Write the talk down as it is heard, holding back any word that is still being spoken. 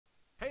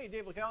Hey,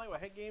 Dave LaCalle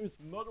with HeadGames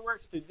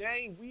Motorworks.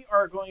 Today we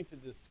are going to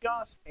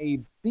discuss a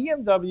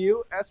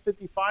BMW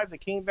S55 that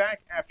came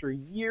back after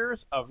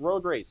years of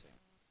road racing.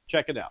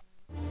 Check it out.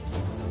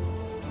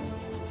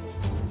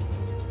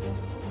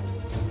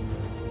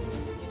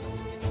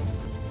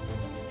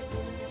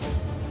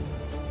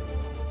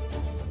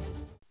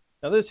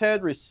 Now this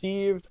head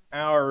received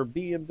our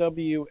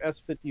BMW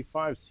S55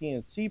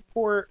 CNC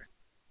port.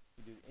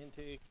 We do the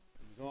intake,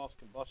 exhaust,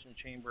 combustion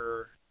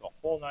chamber, the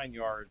whole 9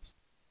 yards.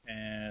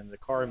 And the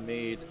car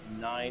made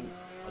 900.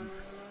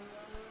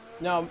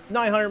 Now,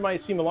 900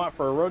 might seem a lot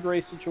for a road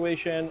race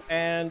situation,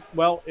 and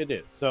well, it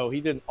is. So he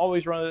didn't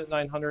always run it at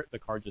 900. The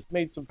car just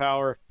made some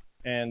power,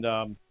 and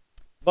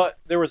but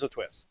there was a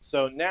twist.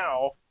 So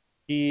now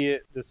he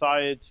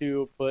decided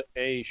to put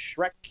a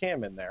Shrek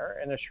cam in there,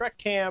 and the Shrek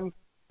cam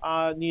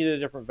needed a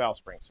different valve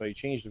spring. So he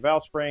changed the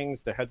valve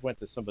springs. The head went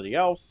to somebody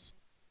else.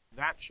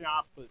 That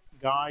shop put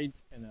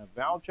guides and a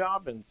valve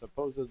job, and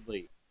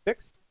supposedly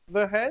fixed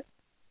the head.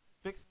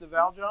 Fixed the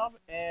valve job,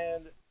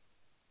 and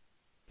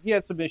he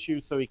had some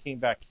issues, so he came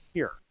back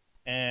here.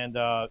 And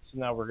so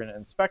now we're going to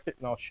inspect it,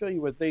 and I'll show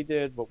you what they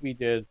did, what we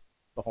did,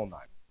 the whole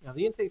nine. Now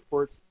the intake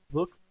ports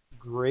look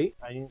great.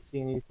 I didn't see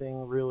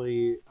anything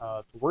really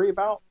to worry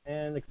about.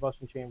 And the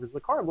combustion chambers, the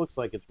car looks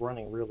like it's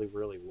running really,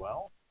 really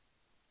well.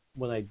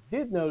 What I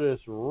did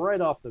notice right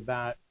off the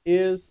bat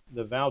is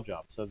the valve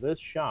job. So this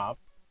shop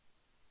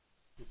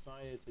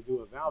decided to do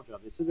a valve job.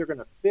 They said they're going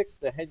to fix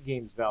the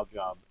HeadGames valve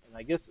job, and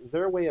I guess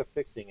their way of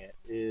fixing it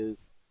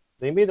is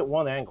they made it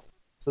one angle.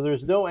 So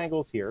there's no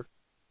angles here.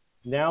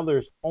 Now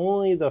there's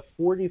only the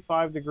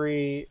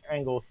 45-degree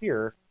angle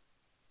here,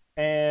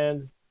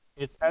 and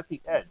it's at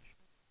the edge.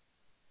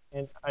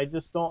 And I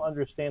just don't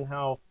understand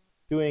how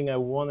doing a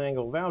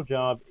one-angle valve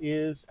job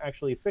is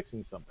actually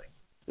fixing something.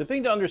 The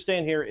thing to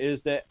understand here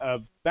is that a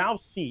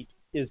valve seat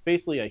is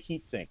basically a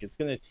heat sink. It's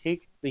going to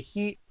take the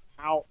heat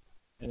out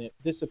and it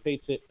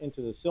dissipates it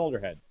into the cylinder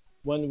head.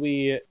 When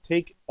we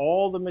take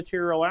all the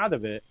material out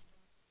of it,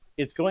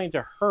 it's going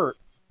to hurt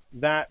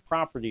that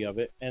property of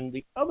it. And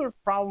the other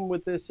problem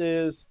with this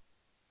is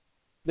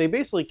they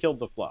basically killed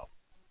the flow.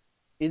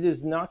 It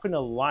is not going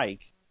to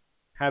like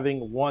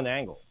having one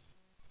angle.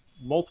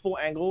 Multiple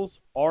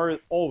angles are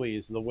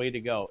always the way to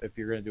go if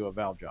you're going to do a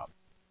valve job.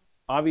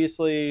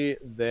 Obviously,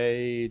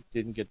 they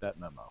didn't get that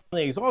memo. On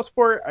the exhaust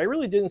port, I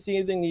really didn't see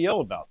anything to yell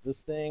about.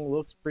 This thing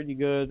looks pretty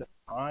good.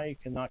 I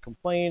cannot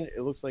complain.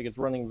 It looks like it's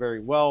running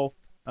very well.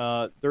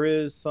 There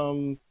is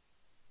some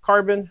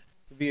carbon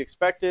to be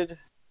expected.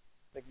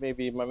 I think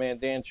maybe my man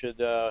Dan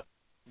should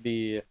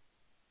be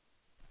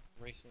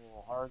racing a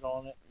little hard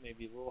on it.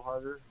 Maybe a little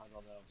harder. I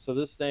don't know. So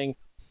this thing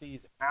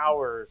sees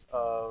hours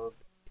of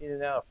in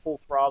and out of full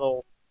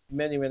throttle,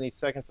 many, many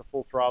seconds of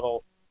full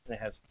throttle, and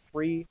it has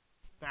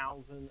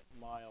 3,000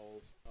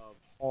 miles of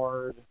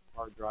hard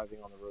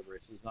driving on the road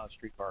race. It's not a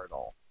street car at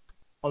all.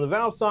 On the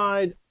valve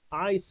side,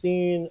 I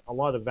seen a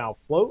lot of valve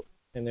float,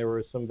 and there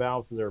were some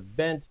valves that are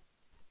bent,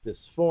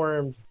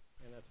 disformed,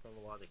 and that's from a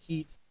lot of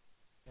heat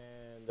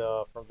and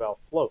from valve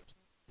float.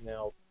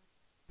 Now,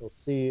 you'll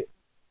see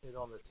it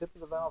on the tip of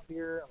the valve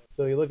here.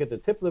 So you look at the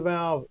tip of the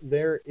valve,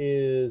 there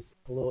is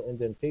a little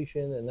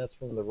indentation, and that's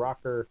from the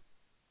rocker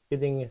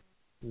hitting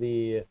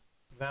the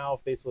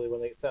valve. Basically,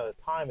 when it's out of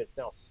time, it's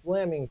now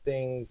slamming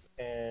things,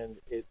 and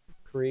it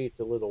creates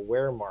a little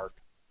wear mark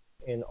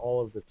in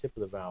all of the tip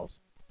of the valves.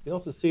 You can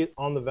also see it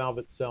on the valve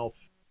itself.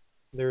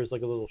 There's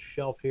like a little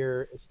shelf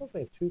here. It's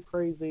nothing too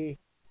crazy.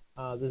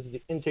 This is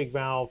the intake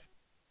valve,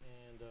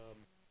 and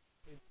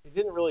it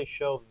didn't really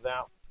show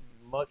that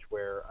much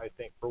wear, I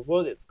think, for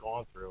what it's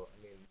gone through.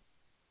 I mean,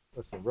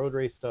 listen, road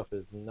race stuff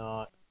is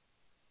not,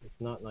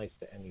 it's not nice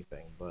to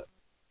anything, but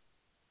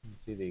you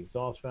see the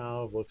exhaust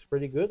valve looks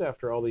pretty good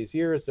after all these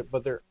years,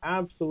 but there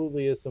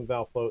absolutely is some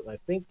valve float, and I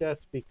think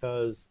that's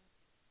because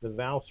the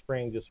valve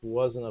spring just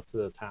wasn't up to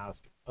the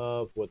task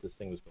of what this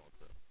thing was going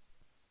through.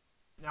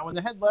 Now, when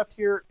the head left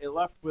here, it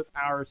left with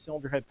our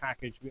cylinder head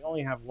package. We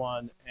only have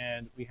one,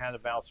 and we had a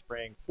valve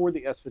spring for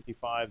the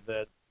S55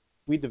 that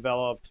we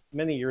developed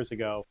many years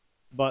ago.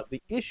 But the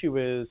issue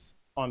is,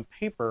 on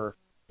paper,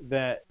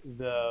 that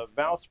the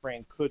valve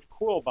spring could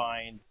coil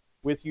bind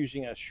with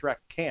using a Shrek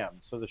cam.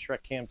 So the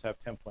Shrek cams have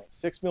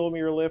 10.6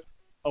 millimeter lift.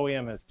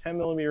 OEM has 10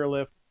 millimeter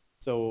lift.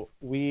 So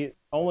we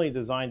only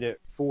designed it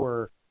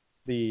for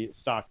the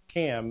stock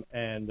cam,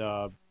 and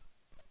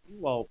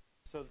well,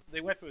 so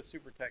they went to a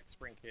SuperTech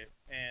spring kit,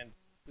 and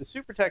the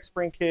SuperTech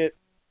spring kit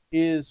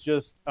is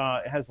just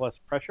it has less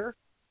pressure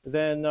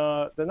than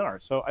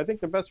ours. So I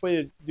think the best way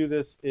to do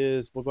this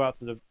is we'll go out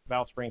to the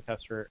valve spring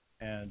tester,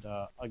 and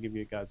I'll give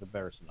you guys a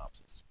better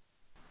synopsis.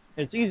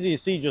 It's easy to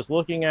see just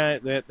looking at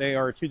it that they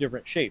are two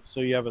different shapes.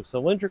 So you have a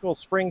cylindrical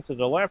spring to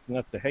the left, and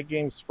that's the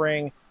HeadGames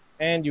spring,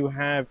 and you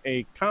have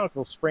a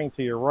conical spring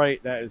to your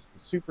right, that is the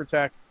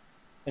SuperTech.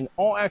 In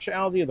all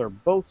actuality, they're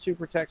both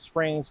SuperTech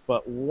springs,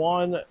 but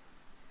one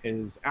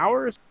is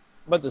ours.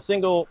 But the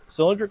single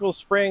cylindrical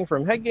spring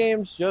from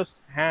HeadGames just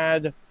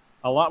had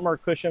a lot more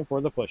cushion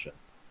for the pushing.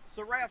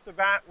 So right off the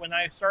bat, when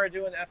I started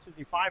doing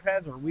S55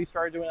 heads, or we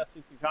started doing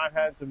S55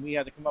 heads, and we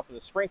had to come up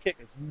with a spring kit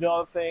because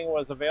nothing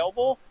was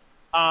available,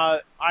 I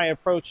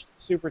approached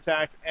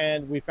SuperTech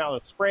and we found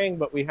a spring,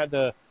 but we had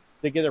to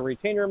get a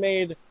retainer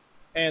made,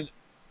 and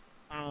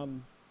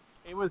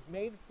it was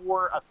made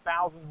for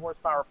 1,000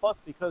 horsepower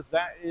plus because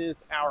that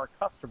is our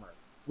customer.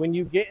 When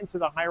you get into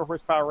the higher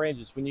horsepower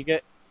ranges, when you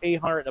get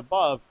 800 and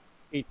above,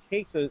 it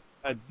takes a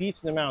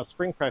decent amount of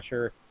spring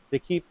pressure to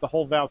keep the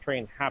whole valve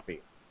train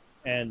happy.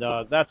 And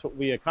that's what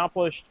we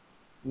accomplished.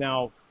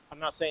 Now, I'm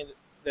not saying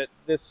that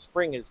this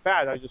spring is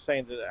bad. I'm just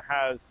saying that it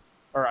has,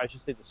 or I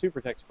should say the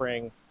SuperTech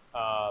spring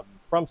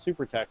from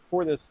SuperTech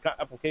for this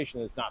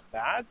application is not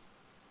bad,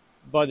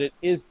 but it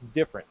is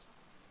different.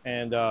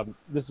 And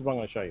this is what I'm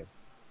going to show you.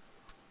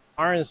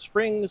 Iron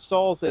spring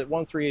installs at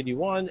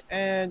 1381,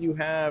 and you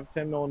have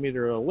 10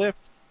 millimeter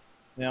lift.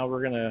 Now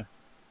we're going to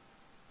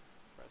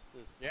press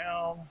this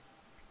down.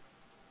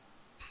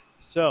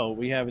 So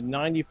we have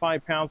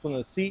 95 pounds on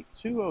the seat,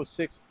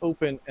 206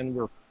 open, and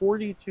we're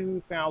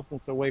 42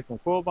 thousandths away from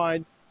coil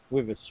bind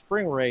with a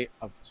spring rate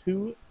of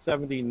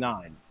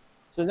 279.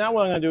 So now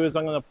what I'm going to do is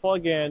I'm going to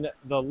plug in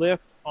the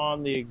lift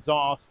on the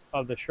exhaust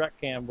of the Shrek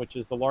cam, which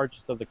is the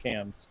largest of the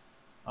cams.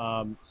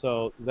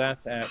 So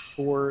that's at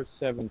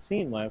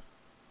 417 lift,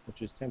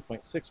 which is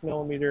 10.6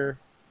 millimeter.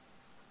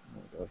 I'm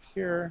going to go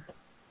here.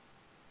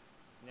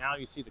 Now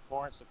you see the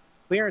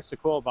clearance to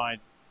coil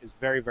bind is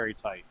very, very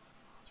tight.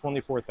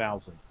 24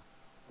 thousandths.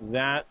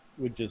 That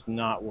would just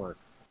not work.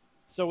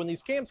 So when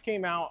these cams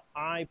came out,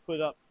 I put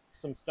up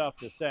some stuff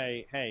to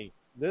say, hey,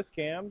 this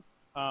cam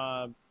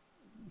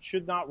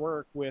should not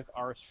work with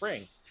our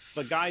spring.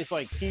 But guys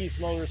like Keys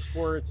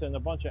Motorsports and a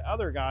bunch of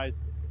other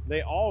guys,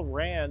 they all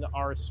ran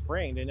our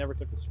spring. They never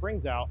took the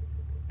springs out,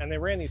 and they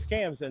ran these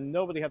cams, and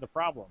nobody had the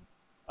problem.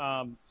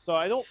 So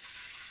I don't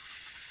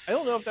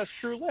know if that's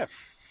true lift.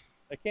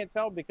 I can't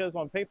tell because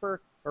on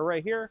paper or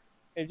right here,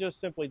 it just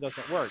simply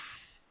doesn't work.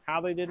 How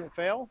they didn't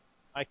fail,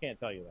 I can't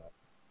tell you that.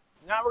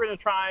 Now we're going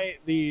to try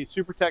the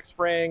SuperTech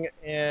spring,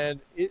 and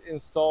it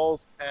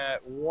installs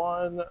at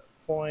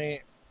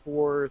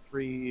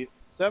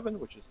 1.437,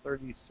 which is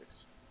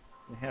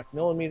 36.5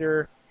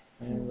 millimeter.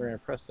 And we're going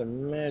to press the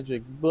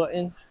magic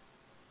button.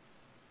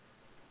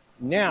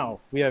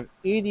 Now we have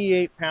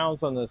 88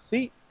 pounds on the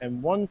seat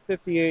and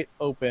 158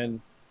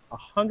 open,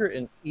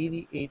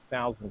 188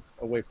 thousandths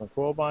away from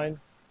coil bind,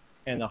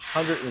 and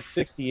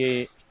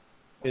 168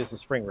 is the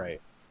spring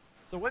rate.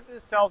 So what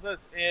this tells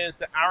us is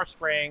that our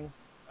spring,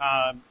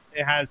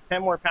 it has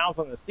 10 more pounds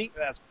on the seat,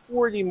 it has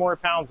 40 more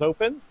pounds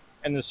open,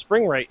 and the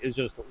spring rate is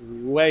just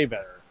way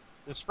better.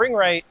 The spring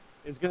rate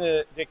is going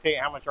to dictate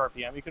how much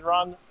RPM you can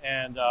run,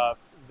 and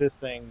this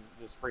thing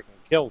just freaking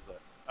kills it,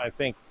 I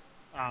think.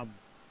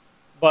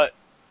 But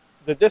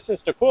the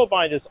distance to coil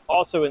bind is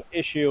also an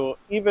issue,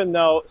 even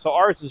though, so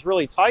ours is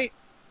really tight,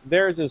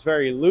 theirs is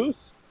very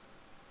loose.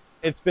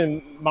 It's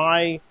been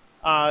my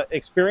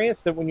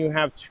experience that when you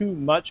have too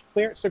much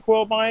clearance to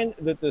coil bind,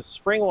 that the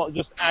spring will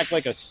just act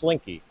like a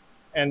slinky,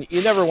 and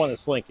you never want a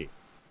slinky.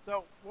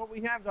 So what we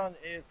have done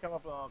is come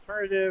up with an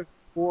alternative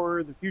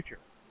for the future.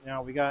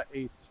 Now we got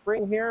a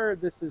spring here.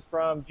 This is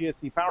from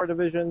GSC Power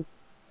Division,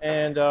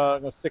 and I'm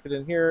going to stick it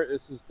in here.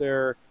 This is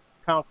their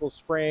conical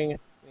spring.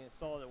 We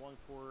installed it at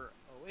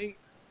 1408.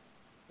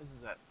 This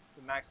is at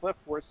the max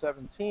lift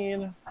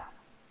 417.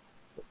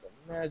 Put the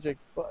magic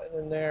button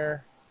in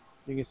there.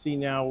 You can see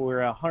now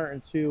we're at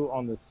 102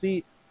 on the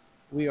seat.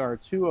 We are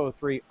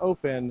 203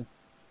 open.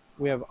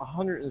 We have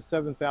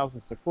 107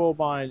 thousandths to coil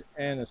bind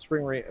and a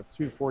spring rate of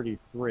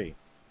 243.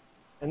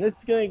 And this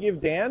is going to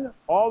give Dan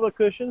all the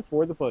cushion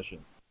for the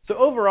pushing. So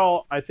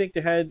overall, I think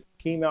the head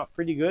came out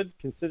pretty good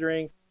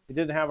considering it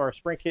didn't have our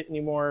spring kit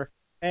anymore,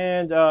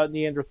 and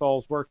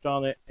Neanderthals worked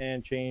on it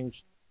and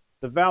changed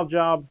the valve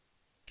job,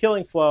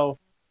 killing flow.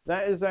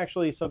 That is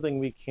actually something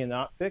we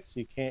cannot fix.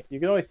 You can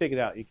always take it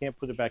out. You can't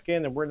put it back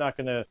in, and we're not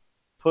going to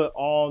put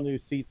all new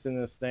seats in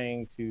this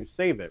thing to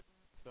save it.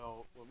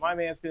 So what my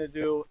man's going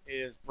to do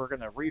is we're going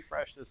to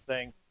refresh this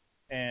thing,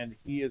 and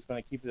he is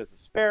going to keep it as a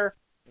spare.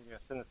 He's going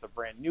to send us a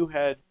brand new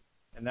head,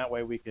 and that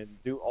way we can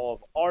do all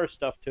of our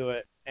stuff to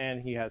it, and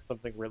he has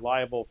something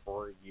reliable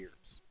for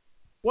years.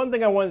 One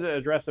thing I wanted to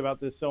address about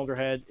this cylinder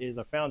head is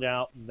I found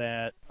out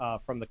that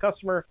from the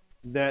customer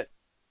that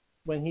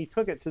when he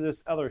took it to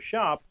this other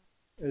shop,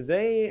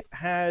 they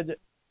had,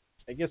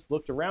 I guess,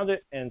 looked around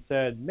it and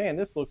said, man,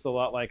 this looks a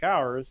lot like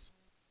ours,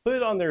 put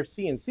it on their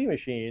CNC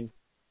machine,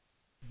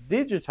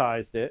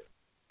 digitized it,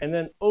 and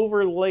then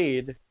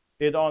overlaid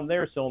it on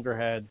their cylinder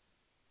head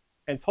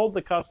and told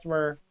the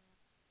customer,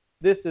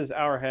 this is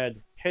our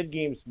head.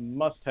 HeadGames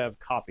must have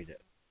copied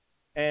it.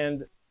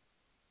 And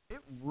it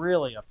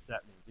really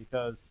upset me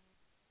because,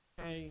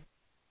 hey,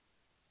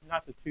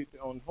 not to toot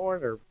your own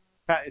horn or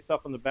pat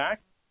yourself on the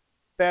back,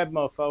 bad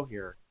mofo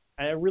here.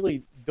 And I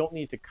really don't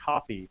need to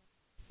copy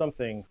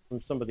something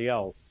from somebody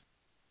else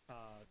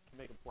to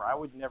make it where I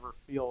would never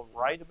feel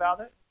right about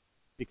it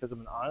because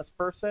I'm an honest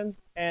person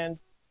and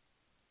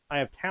I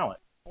have talent.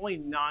 Only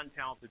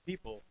non-talented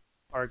people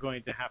are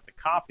going to have to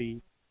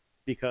copy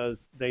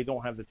because they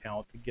don't have the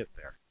talent to get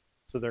there.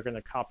 So they're going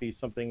to copy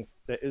something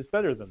that is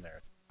better than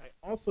theirs. I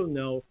also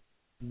know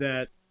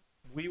that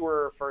we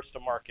were first to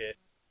market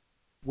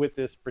with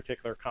this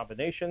particular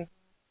combination,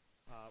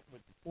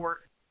 with the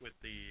port, with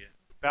the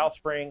valve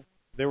spring.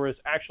 There was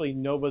actually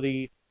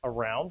nobody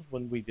around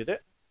when we did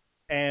it,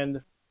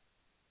 and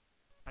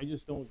I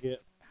just don't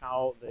get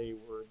how they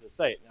were to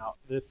say it. Now,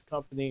 this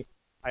company,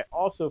 I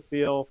also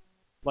feel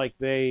like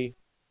they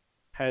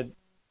had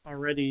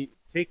already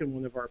taken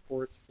one of our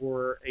ports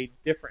for a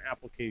different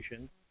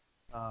application,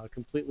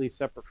 completely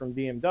separate from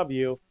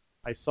BMW.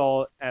 I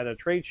saw it at a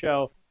trade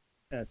show,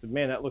 and I said,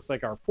 man, that looks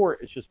like our port.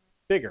 It's just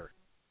bigger.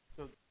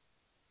 So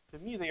to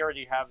me, they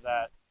already have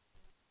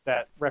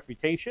that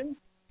reputation.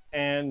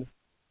 And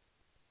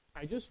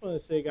I just want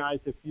to say,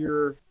 guys, if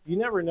you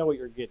never know what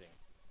you're getting,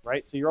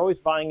 right? So you're always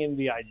buying in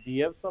the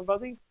idea of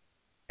somebody,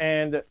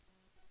 and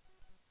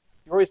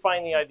you're always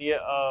buying the idea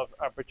of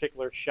a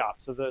particular shop.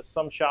 So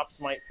some shops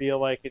might feel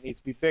like it needs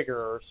to be bigger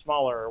or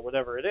smaller or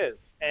whatever it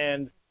is.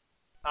 And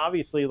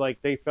obviously,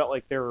 like, they felt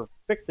like they were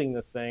fixing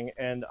this thing,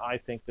 and I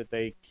think that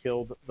they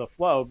killed the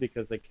flow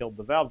because they killed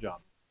the valve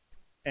job.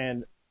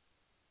 And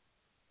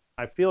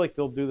I feel like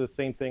they'll do the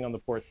same thing on the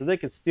port. So they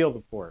could steal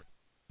the port,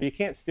 but you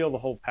can't steal the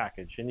whole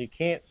package, and you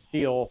can't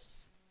steal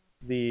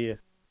the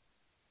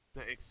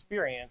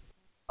experience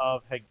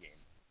of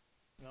HeadGames.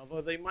 And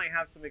although they might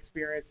have some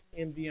experience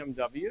in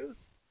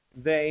BMWs,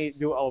 they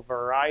do a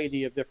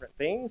variety of different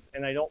things,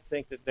 and I don't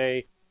think that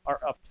they are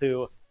up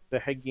to the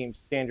HeadGames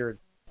standard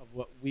of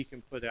what we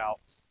can put out.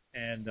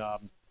 And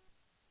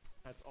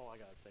that's all I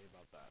got to say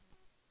about that.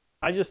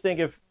 I just think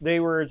if they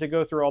were to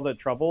go through all the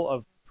trouble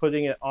of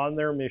putting it on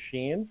their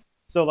machine,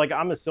 so like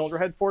I'm a cylinder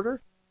head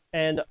porter,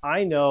 and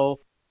I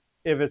know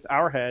if it's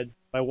our head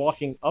by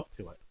walking up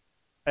to it.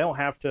 I don't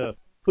have to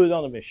put it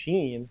on a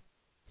machine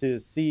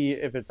to see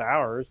if it's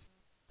ours.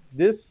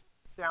 This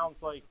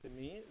sounds like to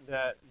me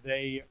that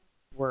they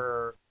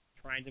were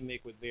trying to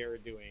make what they were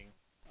doing.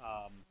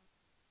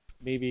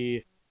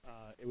 Maybe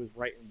it was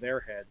right in their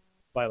head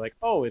by like,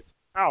 oh, it's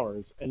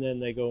ours. And then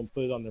they go and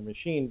put it on their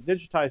machine.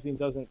 Digitizing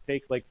doesn't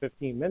take like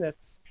 15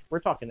 minutes. We're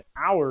talking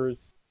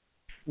hours,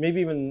 maybe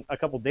even a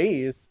couple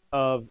days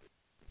of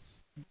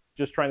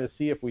just trying to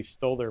see if we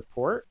stole their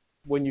port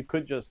when you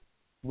could just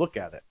look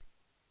at it.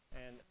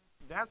 And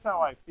that's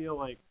how I feel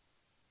like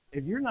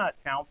if you're not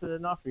talented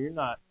enough, or you're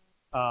not,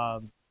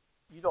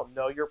 you don't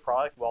know your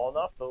product well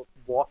enough to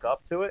walk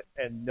up to it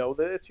and know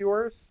that it's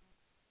yours,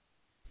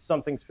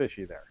 something's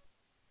fishy there.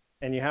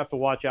 And you have to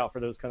watch out for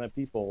those kind of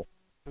people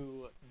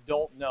who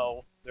don't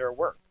know their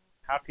work.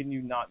 How can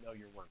you not know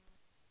your work?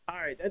 All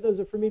right, that does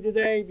it for me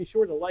today. Be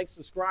sure to like,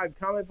 subscribe,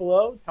 comment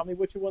below. Tell me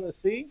what you want to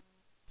see.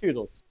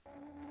 Toodles.